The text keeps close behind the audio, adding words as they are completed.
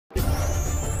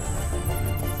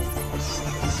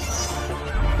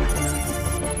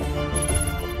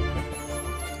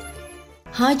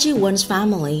Ha Ji-won's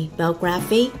family,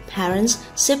 biography, parents,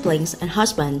 siblings, and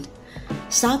husband.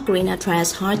 South Korean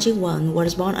actress Ha Ji-won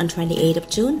was born on 28th of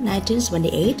June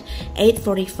 1978,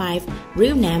 8:45.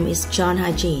 Real name is John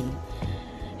Ha-jin.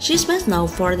 She is best known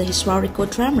for the historical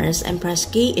dramas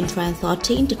Biography in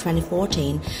 2013 to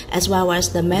 2014, as well as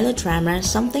the melodrama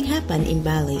Something Happened in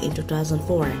Bali in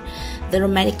 2004, the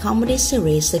romantic comedy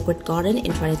series Secret Garden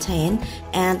in 2010,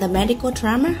 and the medical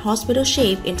drama Hospital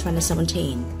Ship in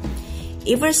 2017.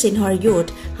 Ever since her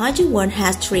youth, Ha Ji-won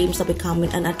has dreams of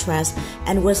becoming an actress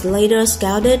and was later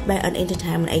scouted by an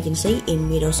entertainment agency in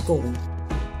middle school.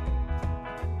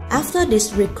 After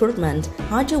this recruitment,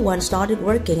 Ha Ji-won started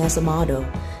working as a model.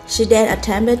 She then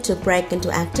attempted to break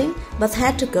into acting, but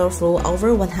had to go through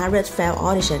over 100 failed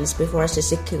auditions before she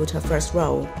secured her first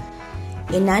role.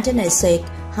 In 1996,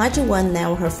 Ha Ji-won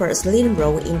nailed her first leading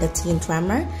role in the teen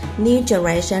drama New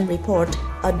Generation Report,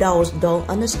 Adults Don't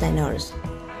Understand Us.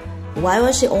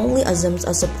 While she only assumes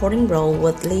a supporting role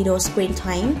with little screen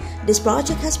time, this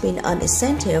project has been an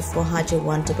incentive for Ha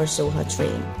Ji-won to pursue her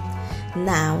dream.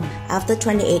 Now, after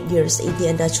 28 years in the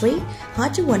industry, Ha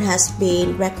Ji-won has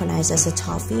been recognized as a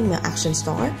top female action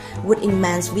star with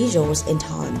immense visuals and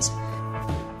talent.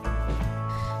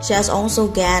 She has also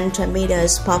gained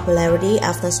tremendous popularity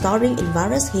after starring in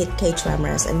various hit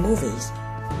K-dramas and movies.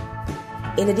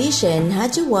 In addition, Ha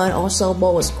Ji-won also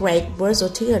boasts great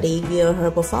versatility via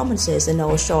her performances in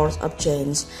all sorts of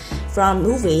genres, from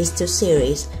movies to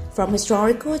series, from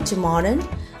historical to modern,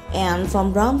 and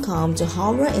from rom-com to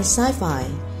horror and sci-fi.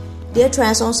 The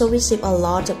actress also received a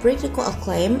lot of critical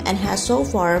acclaim and has so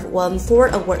far won 4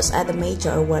 awards at the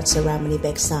major award ceremony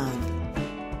back home.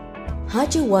 Ha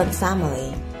Ji-won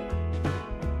family.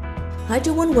 Ha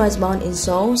Ji-won was born in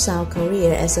Seoul, South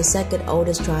Korea as the second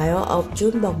oldest child of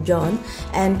Jun Bok-yeon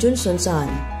and Jun Sun-sun.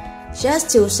 She has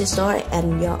 2 sisters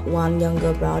and 1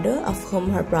 younger brother, of whom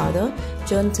her brother,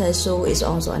 Jun Tae-soo, is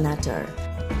also an actor.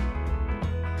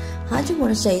 Ha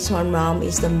Ji-won says her mom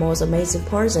is the most amazing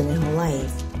person in her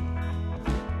life.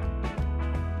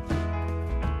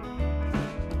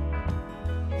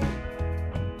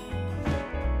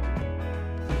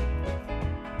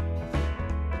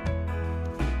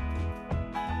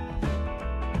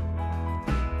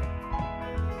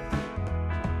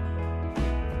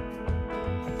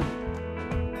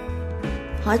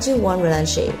 Ha Ji-won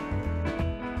relationship.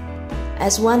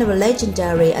 As one of the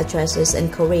legendary actresses in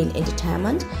Korean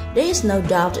entertainment, there is no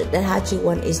doubt that Ha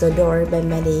Ji-won is adored by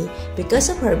many because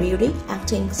of her beauty,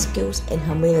 acting skills, and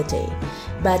humility.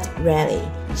 But rarely,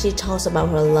 she talks about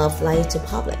her love life to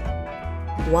public.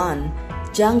 1.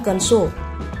 Jang Gun-suk.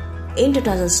 In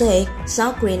 2006,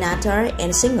 South Korean actor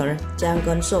and singer Jang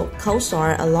Gun-suk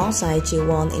co-starred alongside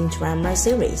Ji-won in drama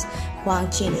series Hwang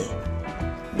Chini.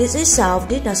 This itself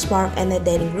did not spark any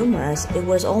dating rumors. It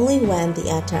was only when the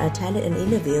actor attended an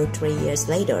interview 3 years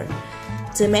later.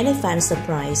 To many fans'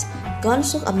 surprise,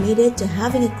 Gun-suk admitted to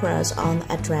having a crush on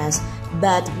the actress,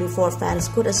 but before fans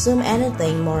could assume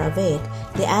anything more of it,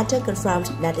 the actor confirmed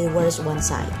that it was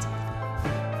one-sided.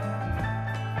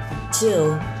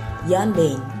 2. Yeon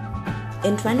Bin.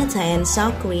 In 2010,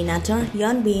 South Korean actor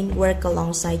Yeon Bin worked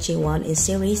alongside Ji-won in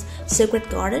series Secret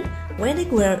Garden, where they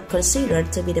were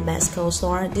considered to be the best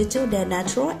co-star due to their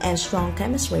natural and strong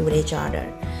chemistry with each other.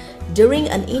 During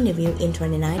an interview in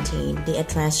 2019, the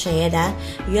actress shared that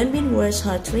Yeon Bin was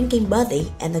her drinking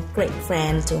buddy and a great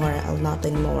friend to her and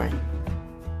nothing more.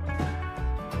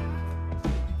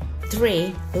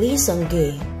 3. Lee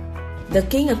Seung-gi. The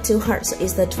King of Two Hearts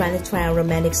is the 2012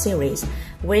 romantic series,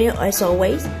 where, as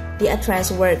always, the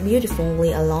actress worked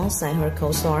beautifully alongside her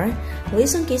co-star, Lee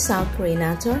Seung-gi, South Korean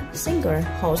actor, singer,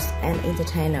 host, and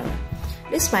entertainer.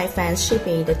 Despite fans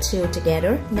shipping the two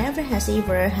together, never has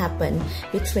ever happened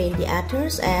between the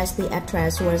actors, as the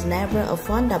actress was never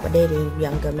fond of dating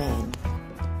younger men.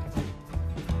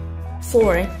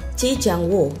 4. Ji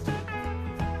Jang-woo.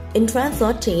 In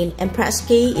 2013,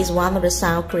 Biography is one of the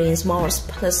South Korean's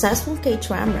most successful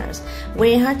K-dramas,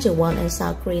 where Ha Ji-won and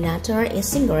South Korean actor and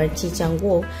singer Ji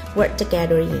Jang-woo worked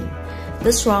together in.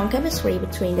 The strong chemistry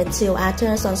between the two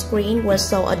actors on screen was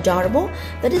so adorable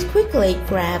that it quickly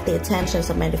grabbed the attention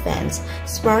of many fans,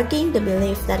 sparking the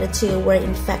belief that the two were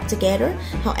in fact together.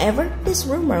 However, this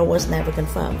rumor was never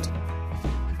confirmed.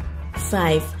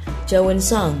 5. Jo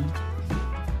In-sung.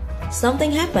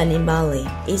 Something Happened in Bali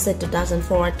is a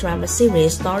 2004 drama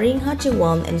series starring Ha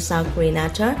Ji-won and South Korean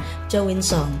actor Jo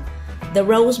In-sung. The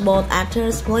roles both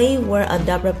actors played were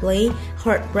adorably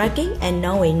heartbreaking, and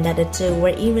knowing that the two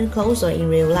were even closer in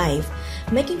real life,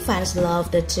 making fans love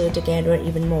the two together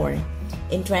even more.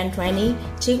 In 2020,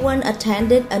 Ji-won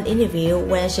attended an interview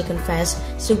where she confessed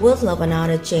she would love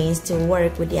another chance to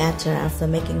work with the actor after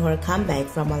making her comeback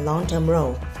from a long-term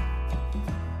role.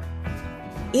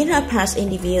 In her past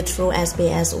interview through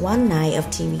SBS One Night of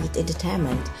TV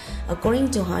Entertainment,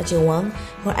 according to Ha Ji-won,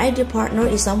 her ideal partner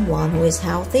is someone who is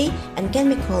healthy and can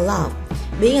make her laugh.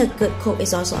 Being a good cook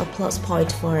is also a plus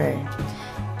point for her.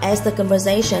 As the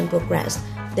conversation progressed,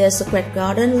 the Secret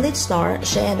Garden lead star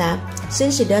shared that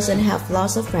since she doesn't have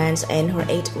lots of friends and her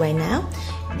age right now,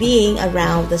 being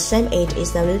around the same age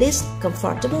is the least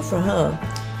comfortable for her.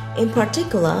 In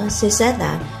particular, she said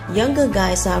that younger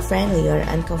guys are friendlier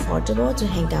and comfortable to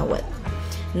hang out with.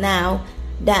 Now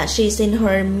that she's in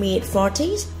her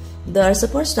mid-40s, the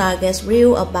superstar gets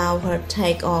real about her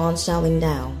take on settling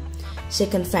down. She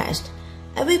confessed,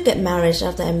 "I will get married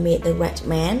after I meet the right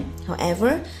man.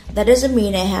 However, that doesn't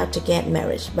mean I have to get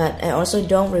married, but I also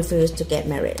don't refuse to get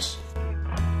married."